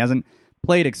now. He hasn't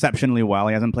played exceptionally well.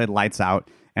 He hasn't played lights out.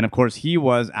 And of course, he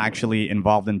was actually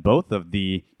involved in both of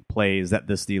the plays that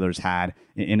the Steelers had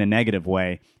in a negative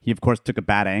way. He, of course, took a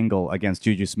bad angle against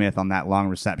Juju Smith on that long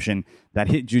reception that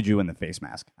hit Juju in the face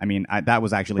mask. I mean, that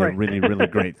was actually a really, really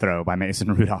great throw by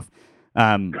Mason Rudolph.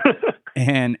 And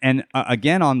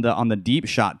again, on the deep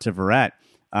shot to Verrett,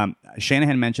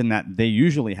 Shanahan mentioned that they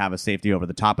usually have a safety over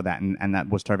the top of that, and that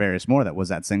was Tarvarius Moore that was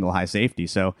that single high safety.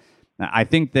 So I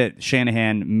think that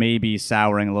Shanahan may be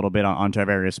souring a little bit on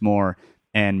Tarvarius Moore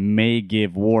and may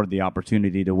give Ward the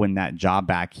opportunity to win that job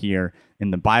back here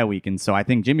in the bye week. And so I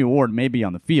think Jimmy Ward may be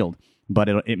on the field, but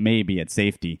it may be at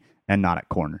safety and not at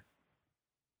corner.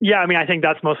 Yeah, I mean, I think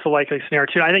that's most the likely scenario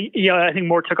too. I think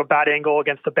Moore took a bad angle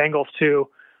against the Bengals too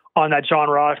on that John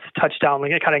Ross touchdown,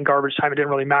 like kind of in garbage time. It didn't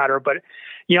really matter, but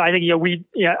you guys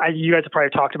have probably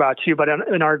talked about it too. But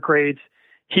in our grades,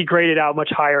 he graded out much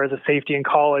higher as a safety in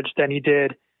college than he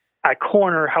did at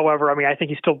corner. However, I mean, I think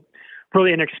he's still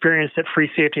really inexperienced at free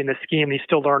safety in the scheme, and he's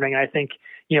still learning. I think,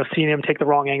 seeing him take the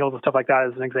wrong angles and stuff like that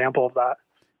is an example of that.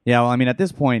 Yeah, well, I mean, at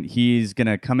this point, he's going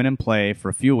to come in and play for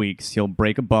a few weeks. He'll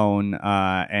break a bone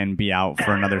and be out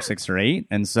for another 6 or 8.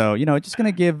 And so, it's just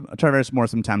going to give Tarvarius Moore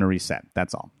some time to reset.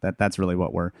 That's all. That's really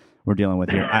what we're dealing with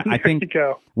here. I think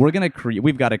we're going to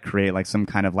we've got to create like some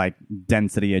kind of like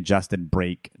density adjusted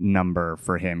break number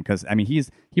for him. Because, I mean,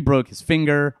 he broke his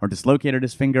finger or dislocated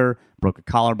his finger, broke a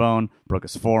collarbone, broke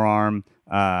his forearm,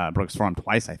 broke his forearm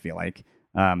twice, I feel like.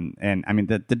 And I mean,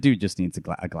 the dude just needs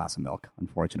a glass of milk,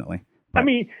 unfortunately. But, I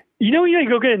mean, you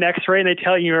go get an X-ray and they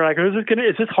tell you, you're like,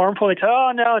 is this harmful? They tell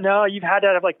you, oh, no, you've had to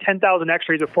have like 10,000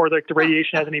 X-rays before the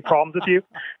radiation has any problems with you.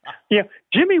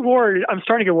 Jimmy Ward, I'm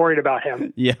starting to get worried about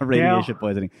him. Yeah, radiation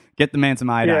poisoning. Get the man some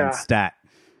iodine stat.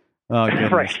 Oh,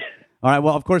 goodness. Right. All right,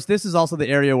 well, of course, this is also the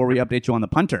area where we update you on the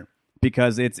punter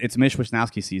because it's Mitch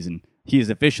Wishnowsky season. He is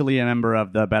officially a member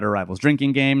of the Better Rivals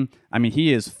drinking game. I mean,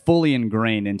 he is fully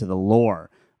ingrained into the lore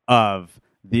of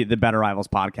the Better Rivals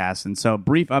podcast. And so,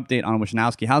 brief update on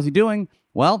Wishnowsky. How's he doing?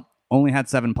 Well, only had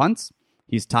 7 punts.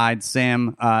 He's tied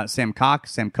Sam Koch,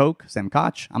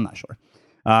 I'm not sure,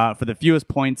 for the fewest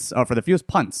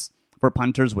punts for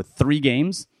punters with 3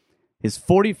 games. His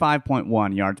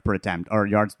 45.1 yards per attempt,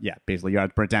 yards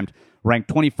per attempt, ranked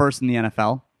 21st in the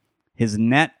NFL. His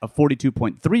net of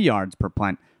 42.3 yards per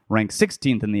punt ranked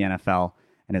 16th in the NFL.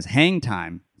 And his hang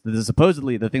time, this is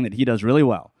supposedly the thing that he does really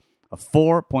well, of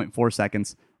 4.4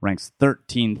 seconds, ranks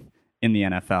 13th in the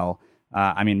NFL.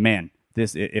 I mean, man,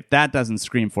 if that doesn't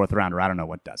scream 4th rounder, I don't know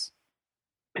what does.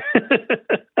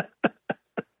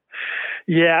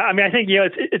 Yeah, I mean, I think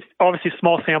it's obviously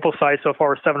small sample size so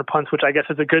far with 7 punts, which I guess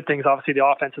is a good thing. Obviously, the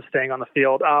offense is staying on the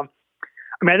field. I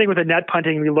mean, I think with the net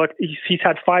punting, he's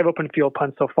had 5 open field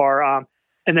punts so far,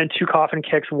 and then 2 coffin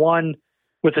kicks. One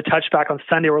with a touchback on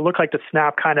Sunday, where it looked like the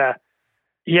snap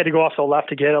he had to go off to the left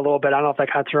to get it a little bit. I don't know if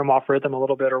that kind of threw him off rhythm a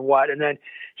little bit or what. And then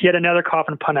he had another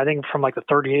coffin punt, I think from like the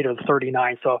 38 or the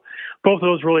 39. So both of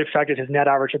those really affected his net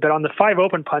average a bit. On the 5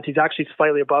 open punts, he's actually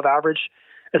slightly above average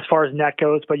as far as net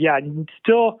goes. But yeah,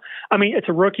 still, I mean, it's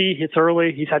a rookie. It's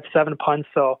early. He's had 7 punts.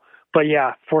 But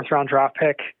yeah, 4th round draft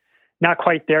pick. Not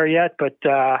quite there yet, but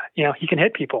he can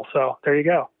hit people. So there you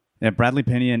go. Yeah, Bradley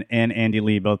Pinion and Andy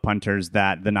Lee, both punters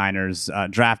that the Niners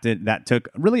drafted that took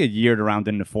really a year to round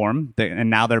into form. And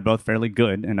now they're both fairly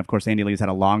good. And of course, Andy Lee's had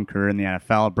a long career in the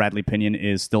NFL. Bradley Pinion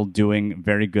is still doing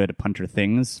very good punter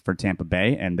things for Tampa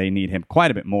Bay, and they need him quite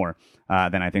a bit more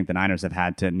than I think the Niners have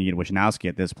had to need Wishnowsky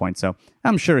at this point. So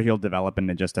I'm sure he'll develop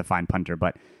into just a fine punter.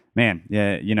 But man,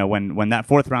 when that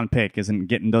 4th round pick isn't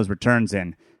getting those returns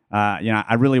in,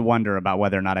 I really wonder about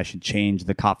whether or not I should change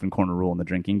the coffin corner rule in the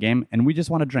drinking game. And we just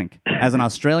want to drink. As an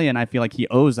Australian, I feel like he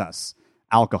owes us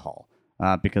alcohol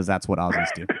because that's what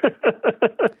Aussies do.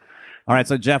 All right,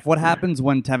 so Jeff, what happens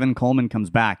when Tevin Coleman comes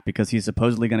back? Because he's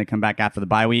supposedly going to come back after the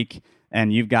bye week.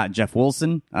 And you've got Jeff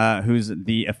Wilson, who's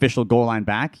the official goal line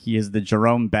back. He is the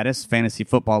Jerome Bettis fantasy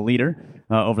football leader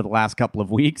over the last couple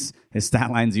of weeks. His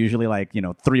stat line's usually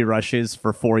 3 rushes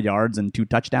for 4 yards and 2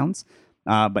 touchdowns.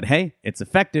 But hey, it's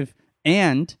effective.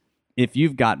 And if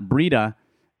you've got Breida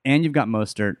and you've got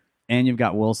Mostert and you've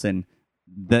got Wilson,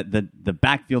 the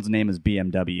backfield's name is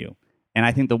BMW. And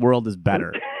I think the world is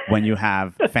better when you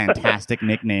have fantastic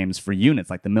nicknames for units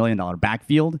like the $1 million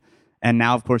backfield And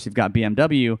now, of course, you've got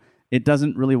BMW. It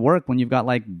doesn't really work when you've got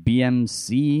like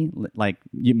BMC, like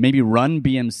you maybe run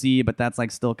BMC, but that's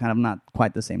like still kind of not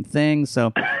quite the same thing.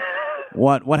 So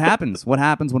what happens? What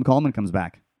happens when Coleman comes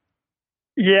back?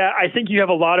 Yeah, I think you have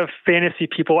a lot of fantasy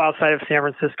people outside of San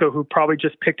Francisco who probably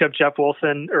just picked up Jeff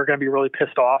Wilson are going to be really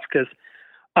pissed off because,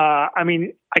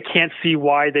 I can't see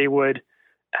why they would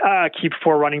keep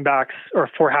 4 running backs or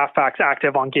 4 halfbacks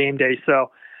active on game day.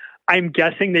 So I'm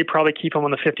guessing they probably keep him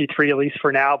on the 53 at least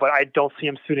for now, but I don't see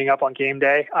him suiting up on game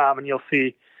day. And you'll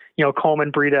see,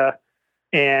 Coleman, Breida,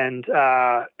 and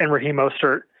Raheem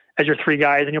Mostert as your 3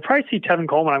 guys, and you'll probably see Tevin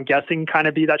Coleman, I'm guessing, kind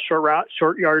of be that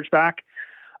short yardage back.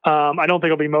 I don't think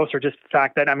it'll be Mostert, just the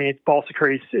fact that ball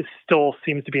security still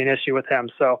seems to be an issue with him.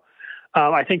 So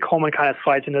I think Coleman kind of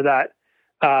slides into that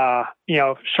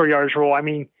short yardage role.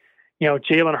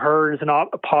 Jalen Hurd is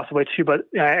a possibility too, but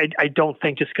I don't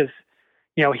think just because.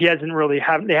 They haven't really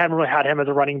had him as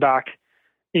a running back,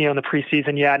 in the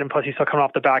preseason yet. And plus he's still coming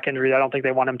off the back injury. I don't think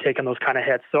they want him taking those kind of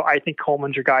hits. So I think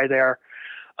Coleman's your guy there.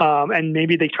 And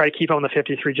maybe they try to keep him on the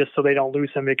 53 just so they don't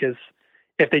lose him, because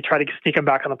if they try to sneak him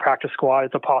back on the practice squad,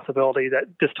 it's a possibility that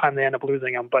this time they end up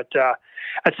losing him. But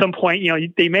at some point,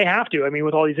 they may have to.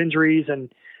 With all these injuries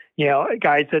and,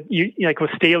 guys that like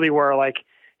with Staley, where like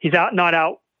he's not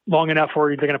out long enough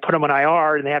where they're going to put him on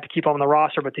IR and they have to keep him on the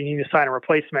roster, but they need to sign a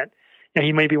replacement.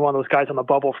 He may be one of those guys on the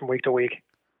bubble from week to week.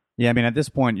 Yeah, at this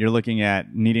point, you're looking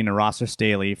at needing to roster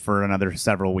Staley for another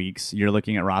several weeks. You're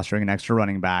looking at rostering an extra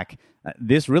running back.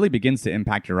 This really begins to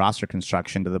impact your roster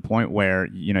construction to the point where,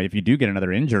 if you do get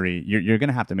another injury, you're going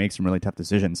to have to make some really tough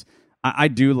decisions. I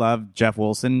do love Jeff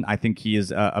Wilson. I think he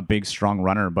is a big, strong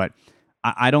runner, but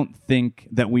I don't think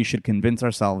that we should convince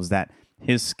ourselves that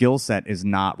his skill set is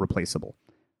not replaceable.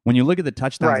 When you look at the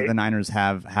touchdowns that the Niners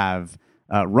have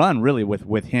run really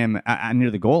with him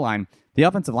near the goal line, the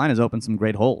offensive line has opened some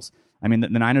great holes. The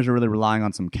Niners are really relying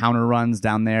on some counter runs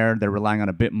down there. They're relying on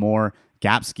a bit more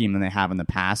gap scheme than they have in the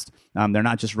past. They're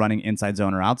not just running inside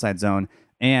zone or outside zone.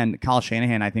 And Kyle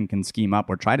Shanahan, I think, can scheme up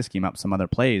or try to scheme up some other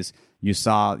plays. You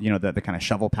saw, the kind of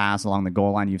shovel pass along the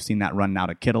goal line. You've seen that run now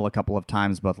to Kittle a couple of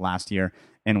times, both last year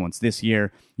and once this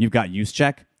year. You've got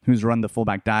Juszczyk, who's run the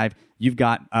fullback dive. You've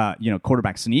got,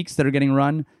 quarterback sneaks that are getting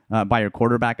run by your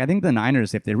quarterback. I think the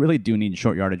Niners, if they really do need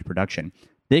short yardage production,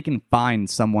 they can find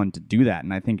someone to do that.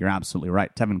 And I think you're absolutely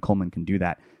right. Tevin Coleman can do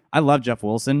that. I love Jeff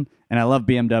Wilson and I love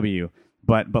BMW,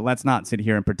 but let's not sit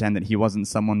here and pretend that he wasn't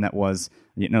someone that was,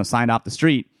 signed off the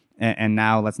street. And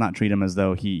now let's not treat him as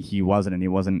though he wasn't, and he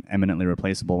wasn't eminently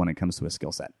replaceable when it comes to his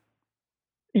skill set.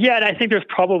 Yeah, and I think there's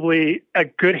probably a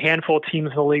good handful of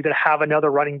teams in the league that have another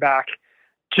running back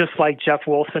just like Jeff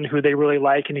Wilson, who they really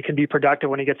like, and he can be productive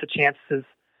when he gets the chances,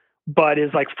 but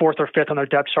is like 4th or 5th on their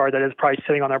depth chart that is probably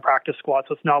sitting on their practice squad.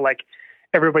 So it's not like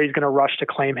everybody's going to rush to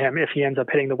claim him if he ends up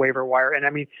hitting the waiver wire. And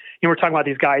we're talking about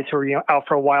these guys who are out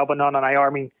for a while but not on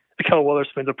IR. Akil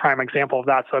Witherspoon's a prime example of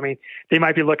that. So they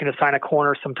might be looking to sign a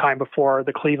corner sometime before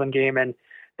the Cleveland game, and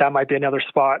that might be another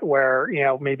spot where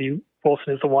maybe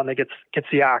Wilson is the one that gets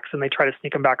the axe, and they try to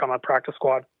sneak him back on the practice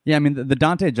squad. Yeah, the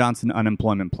Dante Johnson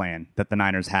unemployment plan that the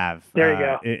Niners have. There you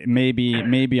go. It may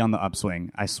be on the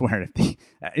upswing. I swear.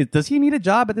 Does he need a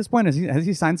job at this point? Has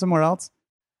he signed somewhere else?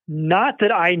 Not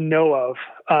that I know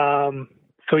of.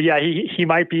 So yeah, he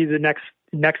might be the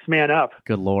next man up.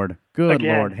 Good Lord. Good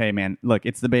Lord. Hey man, look,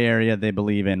 it's the Bay Area. They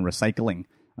believe in recycling,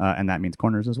 and that means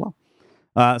corners as well.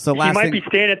 So he might be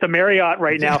staying at the Marriott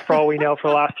right now, for all we know, for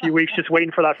the last few weeks, just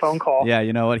waiting for that phone call. Yeah,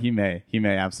 you know what? He may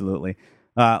absolutely.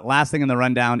 Last thing in the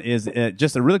rundown is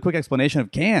just a really quick explanation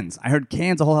of cans. I heard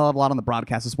cans a whole hell of a lot on the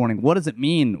broadcast this morning. What does it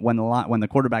mean when the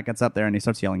quarterback gets up there and he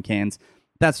starts yelling cans?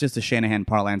 That's just a Shanahan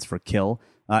parlance for kill.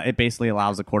 It basically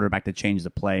allows the quarterback to change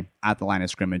the play at the line of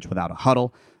scrimmage without a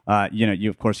huddle.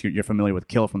 Of course you're familiar with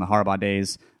kill from the Harbaugh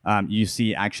days. You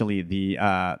see actually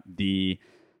the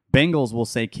Bengals will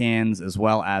say cans, as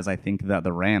well as I think that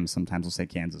the Rams sometimes will say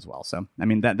cans as well. So,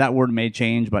 that word may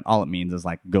change, but all it means is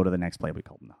like go to the next play. We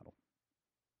call them the huddle.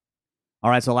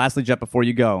 All right, so lastly, Jeff, before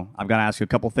you go, I've got to ask you a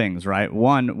couple things, right?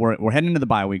 One, we're heading into the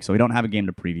bye week, so we don't have a game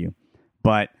to preview.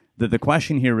 But the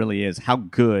question here really is, how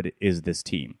good is this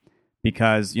team?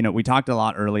 Because, we talked a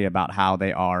lot earlier about how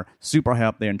they are super high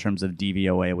up there in terms of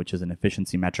DVOA, which is an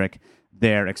efficiency metric.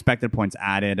 Their expected points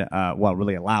added,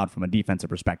 really allowed from a defensive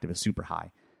perspective, is super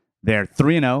high. They're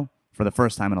 3-0 for the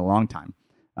first time in a long time.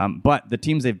 But the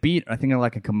teams they've beat, I think, are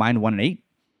like a combined 1-8.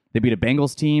 They beat a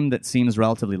Bengals team that seems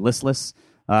relatively listless.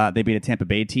 They beat a Tampa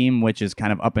Bay team, which is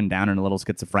kind of up and down and a little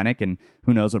schizophrenic. And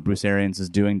who knows what Bruce Arians is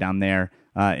doing down there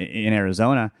in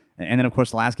Arizona. And then, of course,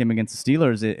 the last game against the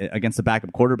Steelers, against the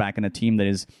backup quarterback and a team that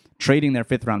is trading their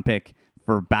 5th-round pick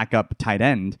for backup tight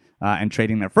end and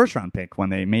trading their first-round pick when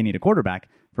they may need a quarterback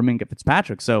for Minkah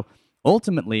Fitzpatrick. So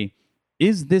ultimately,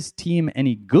 is this team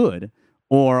any good,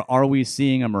 or are we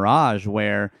seeing a mirage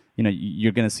where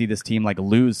you're going to see this team like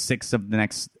lose 6 of the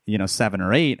next 7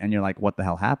 or 8, and you're like, what the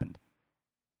hell happened?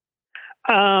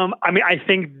 I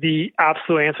think the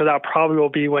absolute answer to that probably will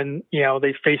be when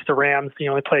they face the Rams. They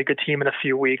play a good team in a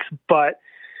few weeks, but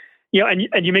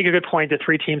and you make a good point. The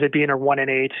 3 teams that be in are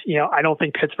 1-8. I don't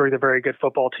think Pittsburgh is a very good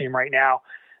football team right now.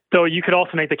 Though you could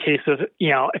also make the case of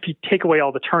if you take away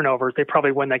all the turnovers, they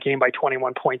probably win that game by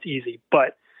 21 points easy.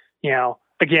 But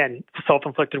again,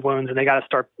 self-inflicted wounds, and they got to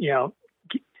start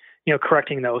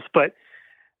correcting those. But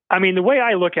the way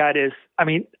I look at it is, I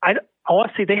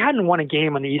want to say they hadn't won a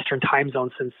game on the Eastern time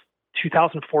zone since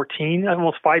 2014,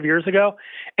 almost 5 years ago,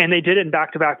 and they did it in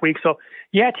back-to-back weeks. So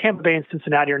yeah, Tampa Bay and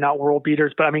Cincinnati are not world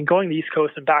beaters, but going to the East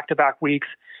Coast in back-to-back weeks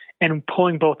and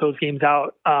pulling both those games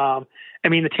out.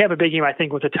 The Tampa Bay game, I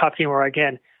think, was a tough game where,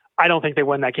 again, I don't think they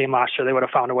won that game last year. They would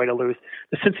have found a way to lose.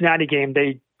 The Cincinnati game,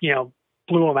 they,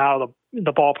 blew them out of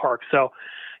the ballpark. So,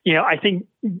 I think,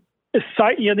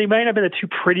 they might have been the 2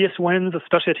 prettiest wins,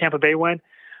 especially the Tampa Bay win.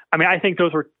 I think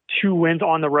those were 2 wins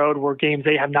on the road were games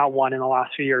they have not won in the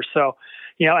last few years. So,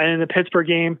 and in the Pittsburgh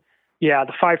game,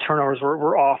 the 5 turnovers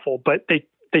were awful, but they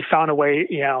found a way,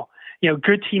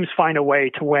 good teams find a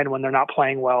way to win when they're not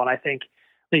playing well. And I think,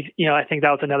 I think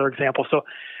that was another example. So,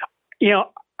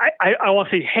 I want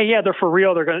to say, hey, yeah, they're for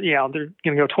real. They're going to, they're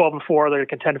going to go 12-4. They're going to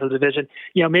contend for the division.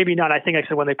 Maybe not. I think I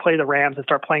said when they play the Rams and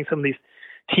start playing some of these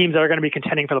teams that are going to be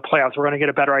contending for the playoffs, we're going to get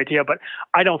a better idea. But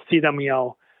I don't see them,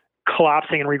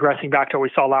 collapsing and regressing back to what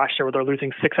we saw last year where they're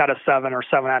losing 6 out of 7 or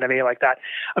 7 out of 8 like that.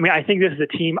 I think this is a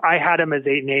team. I had them as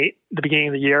 8-8 at the beginning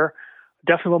of the year.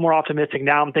 Definitely a little more optimistic.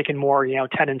 Now I'm thinking more,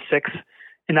 10-6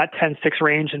 in that 10-6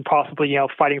 range and possibly,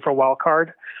 fighting for a wild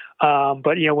card.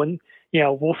 But, when,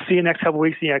 we'll see in the next couple of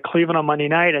weeks, Cleveland on Monday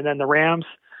night and then the Rams,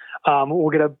 we'll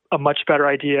get a much better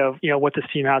idea of, what this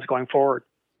team has going forward.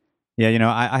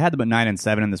 Yeah, I had them at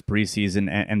 9-7 in this preseason,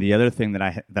 and the other thing that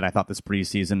I thought this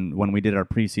preseason, when we did our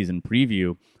preseason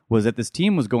preview, was that this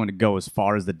team was going to go as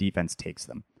far as the defense takes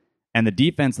them, and the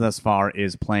defense thus far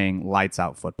is playing lights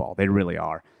out football. They really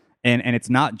are, and it's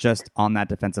not just on that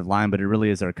defensive line, but it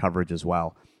really is their coverage as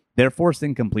well. Their forced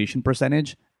incompletion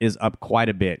percentage is up quite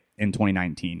a bit in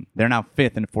 2019. They're now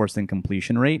 5th in forced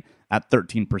incompletion rate at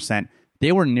 13%.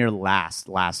 They were near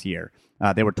last year.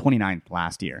 They were 29th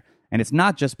last year. And it's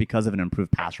not just because of an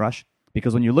improved pass rush,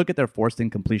 because when you look at their forced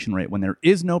incompletion rate, when there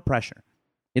is no pressure,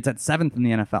 it's at 7th in the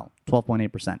NFL,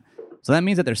 12.8%. So that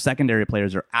means that their secondary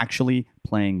players are actually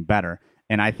playing better.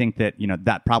 And I think that,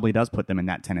 that probably does put them in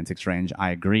that 10-6 range. I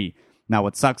agree. Now,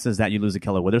 what sucks is that you lose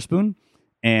Ahkello Witherspoon,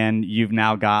 and you've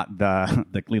now got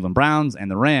the Cleveland Browns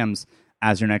and the Rams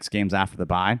as your next games after the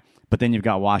bye. But then you've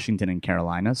got Washington and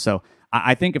Carolina. So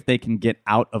I think if they can get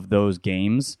out of those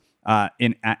games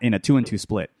in a 2-2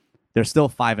 split, they're still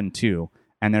 5-2,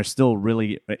 and they're still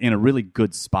really in a really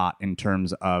good spot in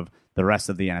terms of the rest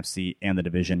of the NFC and the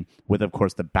division, with, of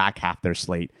course, the back half of their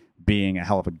slate being a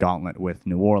hell of a gauntlet with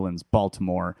New Orleans,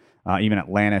 Baltimore, even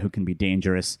Atlanta, who can be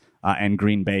dangerous, and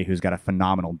Green Bay, who's got a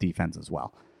phenomenal defense as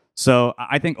well. So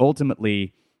I think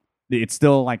ultimately it's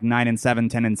still like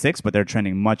 9-7, 10-6, but they're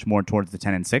trending much more towards the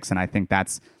 10-6, and I think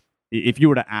that's, if you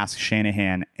were to ask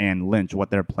Shanahan and Lynch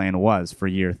what their plan was for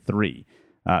year 3,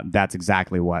 that's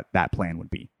exactly what that plan would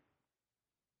be.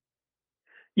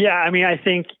 Yeah, I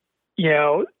think,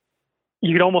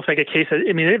 you could almost make a case that,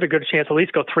 they have a good chance to at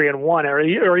least go 3-1 or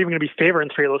even going to be favored in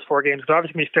 3 of those 4 games. They're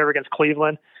obviously going to be favored against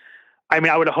Cleveland.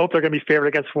 I would hope they're going to be favored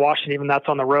against Washington, even that's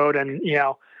on the road. And,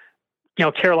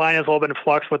 Carolina is a little bit in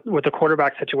flux with the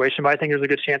quarterback situation, but I think there's a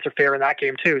good chance they're favored in that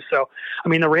game too. So,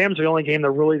 the Rams are the only game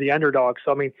they're really the underdog.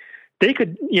 So, they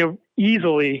could,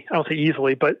 easily, I don't say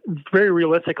easily, but very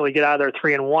realistically get out of there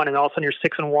 3-1, and all of a sudden you're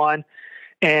 6-1,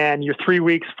 and you're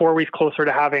 4 weeks closer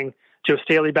to having Joe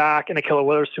Staley back and Ahkello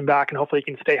Witherspoon back, and hopefully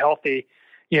he can stay healthy.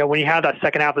 When you have that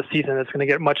second half of the season, it's going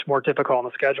to get much more difficult on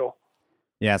the schedule.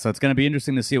 Yeah, so it's going to be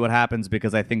interesting to see what happens,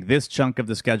 because I think this chunk of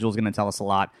the schedule is going to tell us a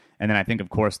lot. And then I think, of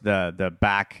course, the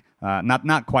back,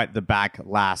 not quite the back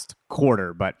last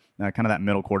quarter, but kind of that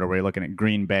middle quarter where you're looking at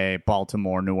Green Bay,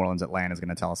 Baltimore, New Orleans, Atlanta is going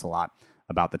to tell us a lot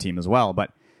about the team as well.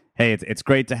 But hey, it's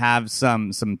great to have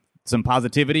some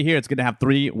positivity here. It's good to have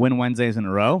 3 win Wednesdays in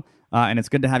a row, and it's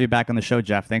good to have you back on the show,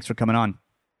 Jeff. Thanks for coming on.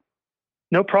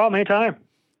 No problem, anytime.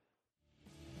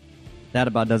 That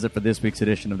about does it for this week's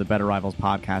edition of the Better Rivals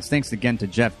podcast. Thanks again to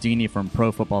Jeff Deeny from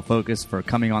Pro Football Focus for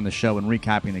coming on the show and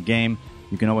recapping the game.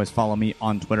 You can always follow me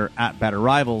on Twitter at Better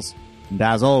Rivals. And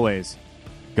as always,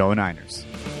 go Niners.